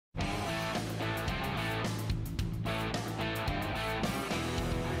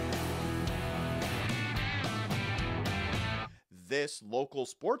This local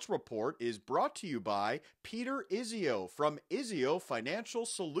sports report is brought to you by Peter Izzio from Izzio Financial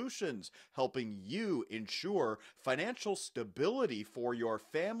Solutions, helping you ensure financial stability for your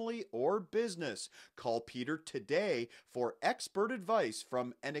family or business. Call Peter today for expert advice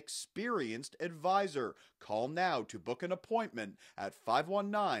from an experienced advisor. Call now to book an appointment at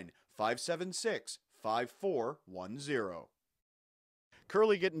 519-576-5410.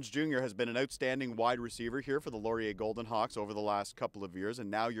 Kurleigh Gittens Jr. has been an outstanding wide receiver here for the Laurier Golden Hawks over the last couple of years,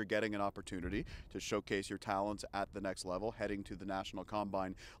 and now you're getting an opportunity to showcase your talents at the next level, heading to the National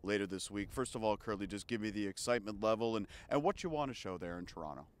Combine later this week. First of all, Kurleigh, just give me the excitement level and what you want to show there in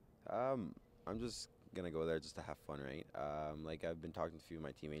Toronto. I'm just going to go there just to have fun, right? Like I've been talking to a few of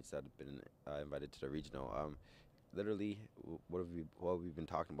my teammates that have been invited to the regional. Literally, what we've been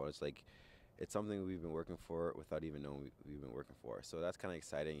talking about is like, it's something we've been working for without even knowing we've been working for. So that's kind of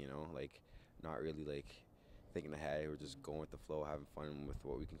exciting, you know, like not really like thinking ahead. We're just going with the flow, having fun with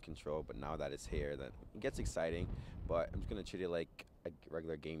what we can control. But now that it's here, that it gets exciting. But I'm just going to treat it like a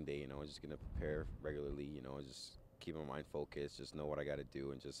regular game day, you know, just going to prepare regularly, you know, just keep my mind focused, just know what I got to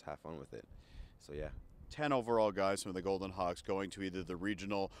do and just have fun with it. So, yeah. 10 overall guys from the Golden Hawks going to either the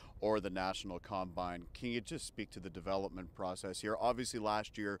regional or the national combine. Can you just speak to the development process here? Obviously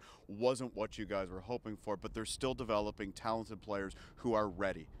last year wasn't what you guys were hoping for, but they're still developing talented players who are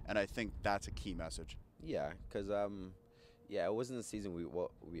ready, and I think that's a key message. Yeah, because yeah, it wasn't the season we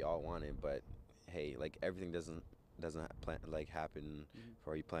all wanted, but hey, like everything doesn't happen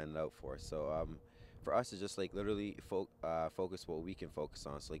before you plan it out for. So for us, it's just like literally focus what we can focus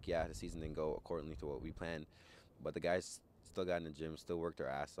on. So like, yeah, the season didn't go accordingly to what we planned, but the guys still got in the gym, still worked their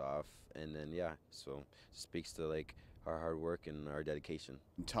ass off, and then yeah, so it speaks to like our hard work and our dedication.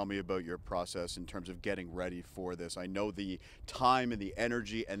 Tell me about your process in terms of getting ready for this. I know the time and the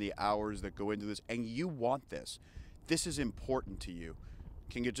energy and the hours that go into this, and you want this. This is important to you.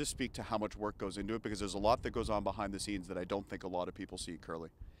 Can you just speak to how much work goes into it? Because there's a lot that goes on behind the scenes that I don't think a lot of people see, Kurleigh.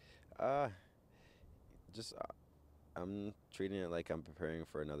 I'm treating it like I'm preparing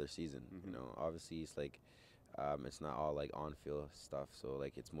for another season. You know, obviously it's like it's not all like on-field stuff. So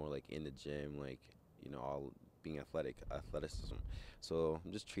like it's more like in the gym, like, you know, all being athleticism. So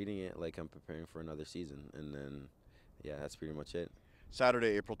I'm just treating it like I'm preparing for another season, and then yeah, that's pretty much it.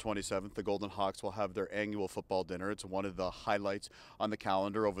 Saturday, April 27th, the Golden Hawks will have their annual football dinner. It's one of the highlights on the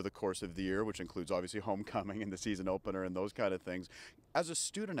calendar over the course of the year, which includes obviously homecoming and the season opener and those kind of things. As a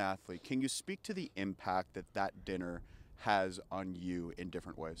student athlete, can you speak to the impact that that dinner has on you in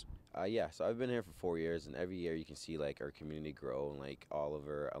different ways? Yeah, so I've been here for 4 years, and every year you can see like our community grow, and like all of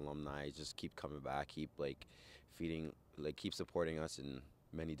our alumni just keep coming back, keep like feeding, like keep supporting us in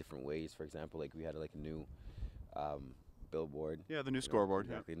many different ways. For example, like we had like a new billboard. Yeah, the new scoreboard.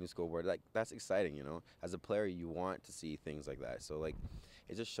 Exactly, new scoreboard. Like that's exciting, you know. As a player, you want to see things like that. So like,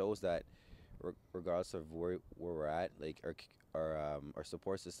 it just shows that regardless of where we're at, like our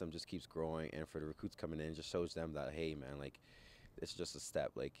support system just keeps growing, and for the recruits coming in, it just shows them that hey, man, like it's just a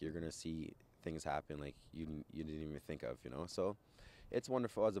step. Like you're gonna see things happen like you didn't even think of, you know. So it's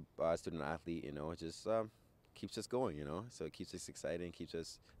wonderful as a student athlete, you know. It just keeps us going, you know. So it keeps us exciting, keeps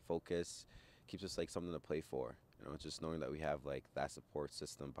us focused, keeps us like something to play for. You know, just knowing that we have like that support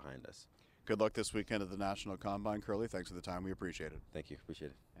system behind us. Good luck this weekend at the National Combine, Kurleigh. Thanks for the time. We appreciate it. Thank you.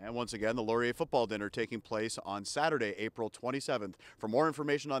 Appreciate it. And once again, the Laurier Football Dinner taking place on Saturday, April 27th. For more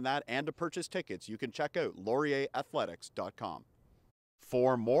information on that and to purchase tickets, you can check out laurierathletics.com.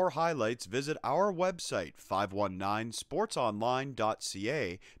 For more highlights, visit our website,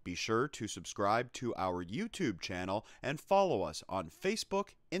 519sportsonline.ca. Be sure to subscribe to our YouTube channel and follow us on Facebook,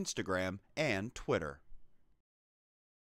 Instagram, and Twitter.